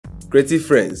Creative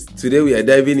friends, today we are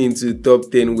diving into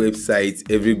top 10 websites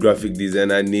every graphic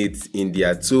designer needs in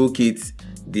their toolkit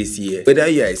this year. Whether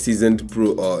you are a seasoned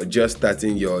pro or just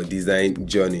starting your design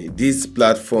journey, these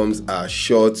platforms are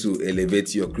sure to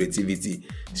elevate your creativity,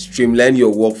 streamline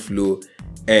your workflow,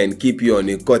 and keep you on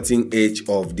a cutting edge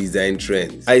of design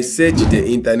trends. I searched the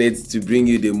internet to bring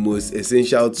you the most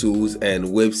essential tools and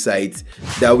websites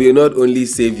that will not only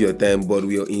save your time but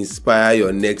will inspire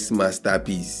your next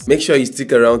masterpiece. Make sure you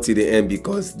stick around to the end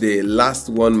because the last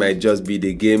one might just be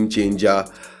the game changer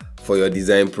for your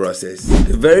design process.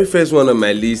 The very first one on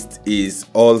my list is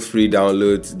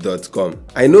allfreedownloads.com.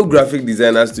 I know graphic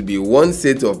designers to be one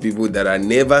set of people that are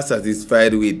never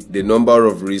satisfied with the number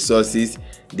of resources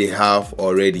they have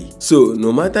already. So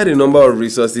no matter the number of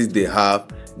resources they have,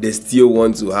 they still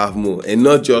want to have more, and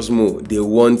not just more, they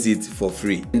want it for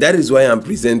free. And that is why I'm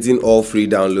presenting all free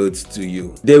downloads to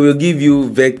you. They will give you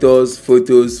vectors,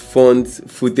 photos, fonts,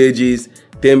 footages,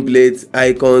 templates,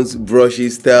 icons,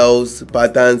 brushes, styles,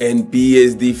 patterns, and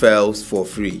PSD files for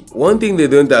free. One thing they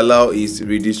don't allow is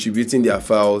redistributing their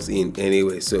files in any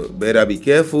way, so better be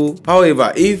careful.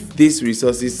 However, if these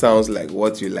resources sounds like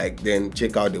what you like, then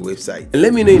check out the website. And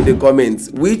let me know in the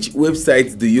comments, which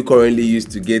websites do you currently use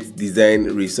to get design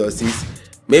resources?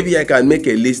 Maybe I can make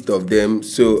a list of them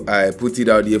so I put it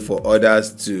out here for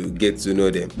others to get to know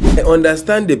them. I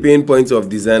understand the pain points of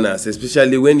designers,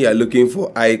 especially when you are looking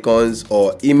for icons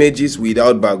or images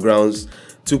without backgrounds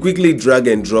to quickly drag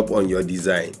and drop on your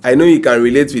design. I know you can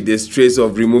relate with the stress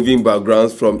of removing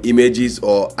backgrounds from images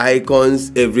or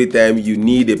icons every time you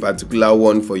need a particular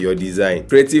one for your design.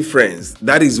 Creative friends,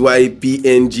 that is why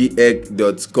pngegg.com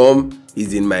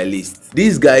is in my list.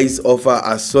 These guys offer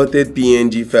assorted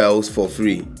PNG files for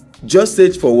free. Just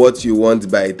search for what you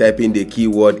want by typing the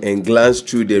keyword and glance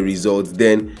through the results,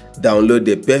 then download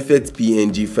the perfect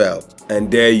PNG file.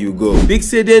 And there you go.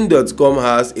 Pixeden.com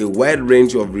has a wide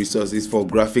range of resources for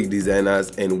graphic designers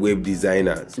and web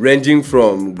designers, ranging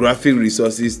from graphic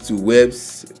resources to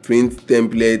webs, print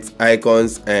templates,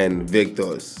 icons, and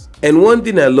vectors. And one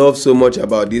thing I love so much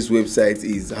about this website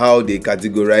is how they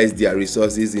categorize their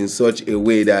resources in such a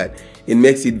way that it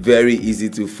makes it very easy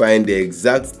to find the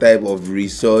exact type of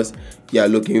resource you are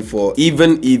looking for,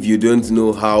 even if you don't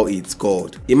know how it's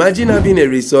called. Imagine having a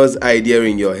resource idea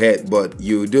in your head but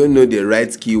you don't know the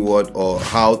right keyword or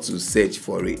how to search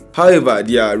for it. However,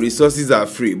 their resources are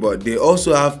free, but they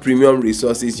also have premium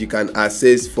resources you can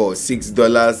access for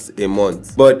 $6 a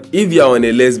month. But if you are on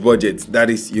a less budget, that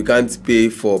is, you can't pay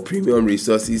for premium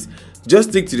resources, just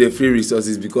stick to the free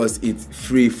resources because it's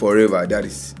free forever, that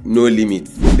is no limit.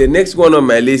 The next one on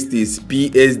my list is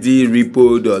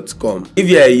psdrepo.com. If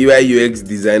you're a UI UX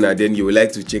designer, then you would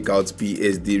like to check out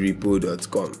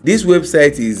psdrepo.com. This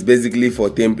website is basically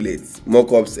for templates,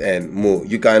 mockups, and more.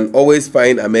 You can always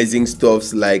find amazing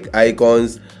stuffs like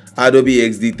icons, Adobe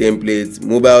XD templates,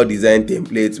 mobile design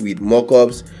templates with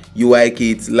mockups, UI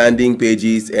kits, landing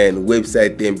pages, and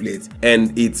website templates,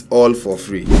 and it's all for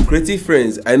free. Creative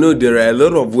friends, I know there are a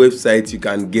lot of websites you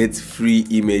can get free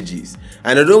images,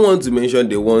 and I don't want to mention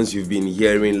the ones you've been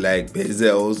hearing like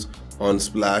Bezels,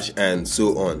 Unsplash, and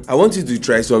so on. I want you to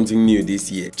try something new this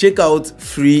year. Check out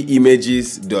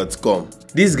freeimages.com.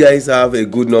 These guys have a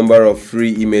good number of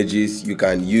free images you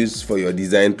can use for your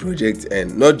design project,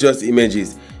 and not just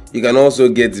images. You can also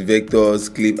get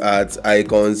vectors, clip arts,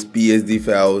 icons, PSD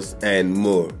files, and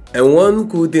more. And one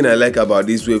cool thing I like about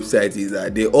this website is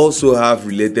that they also have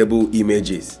relatable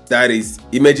images. That is,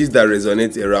 images that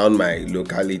resonate around my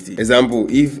locality. Example,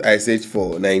 if I search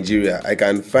for Nigeria, I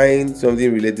can find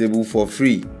something relatable for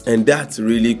free. And that's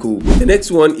really cool. The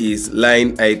next one is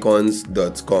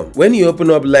lineicons.com. When you open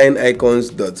up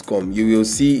lineicons.com, you will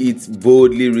see it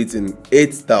boldly written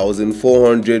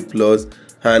 8,400 plus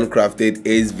handcrafted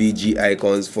SVG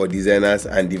icons for designers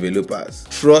and developers.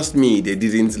 Trust me, they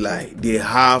didn't lie. They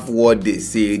have what they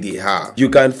say they have. You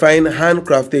can find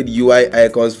handcrafted UI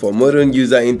icons for modern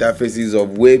user interfaces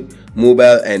of web,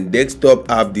 mobile, and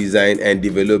desktop app design and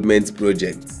development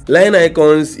projects. Line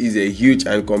Icons is a huge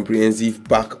and comprehensive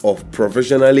pack of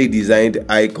professionally designed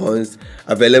icons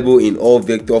available in all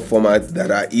vector formats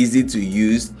that are easy to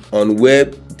use on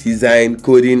web, design,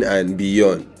 coding, and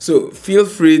beyond. So feel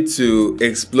free to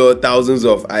explore thousands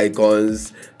of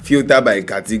icons, filter by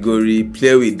category,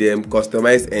 play with them,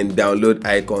 customize and download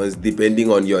icons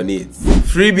depending on your needs.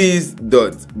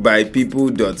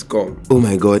 freebies.bypeople.com. Oh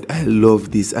my god, I love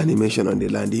this animation on the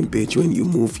landing page when you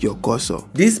move your cursor.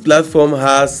 This platform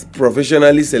has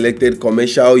professionally selected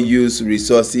commercial use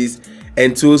resources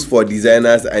and tools for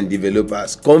designers and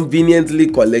developers, conveniently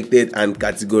collected and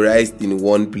categorized in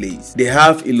one place. They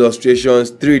have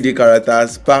illustrations, 3D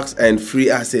characters, packs and free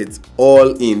assets,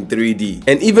 all in 3D,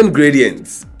 and even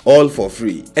gradients, all for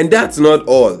free. And that's not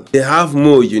all. They have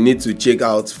more you need to check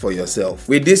out for yourself.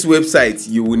 With this website,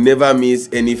 you will never miss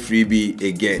any freebie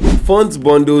again.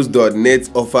 Fontbundles.net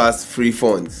offers free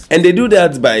fonts, and they do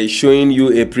that by showing you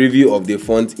a preview of the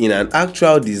font in an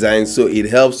actual design, so it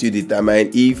helps you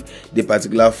determine if the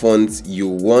particular font you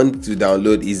want to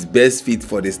download is best fit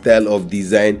for the style of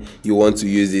design you want to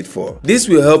use it for. This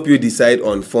will help you decide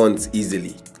on fonts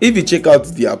easily. If you check out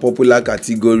their popular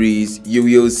categories, you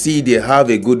will see they have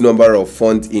a good number of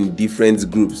fonts in different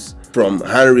groups, from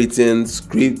handwritten,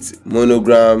 script,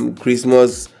 monogram,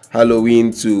 Christmas,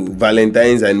 Halloween to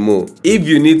Valentine's and more. If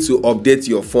you need to update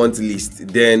your font list,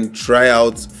 then try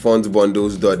out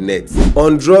fontbundles.net.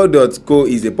 Undraw.co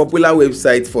is a popular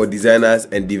website for designers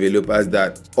and developers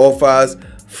that offers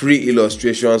free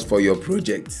illustrations for your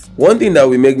projects. One thing that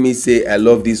will make me say I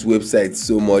love this website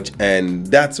so much, and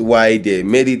that's why they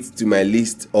made it to my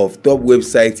list of top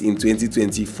websites in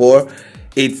 2024,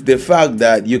 it's the fact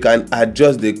that you can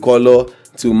adjust the color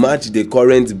to match the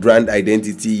current brand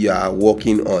identity you are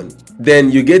working on.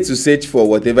 Then you get to search for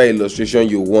whatever illustration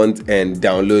you want and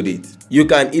download it. You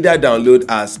can either download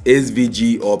as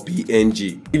SVG or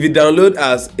PNG. If you download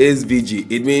as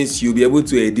SVG, it means you'll be able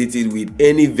to edit it with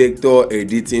any vector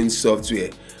editing software.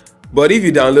 But if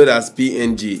you download as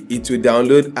PNG, it will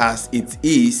download as it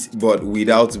is but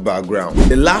without background.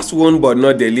 The last one but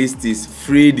not the least is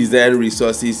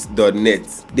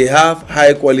freedesignresources.net. They have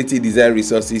high quality design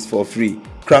resources for free,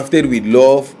 crafted with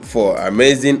love for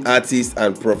amazing artists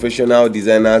and professional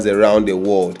designers around the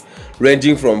world,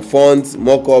 ranging from fonts,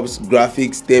 mockups,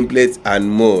 graphics, templates, and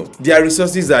more. Their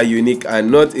resources are unique and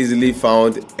not easily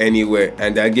found anywhere,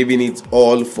 and they are giving it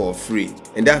all for free.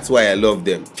 And that's why I love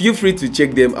them. Feel free to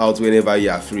check them out whenever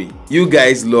you are free. You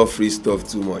guys love free stuff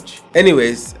too much.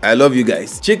 Anyways, I love you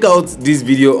guys. Check out this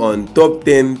video on top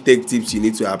 10 tech tips you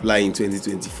need to apply in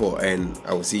 2024, and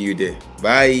I will see you there.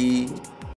 Bye.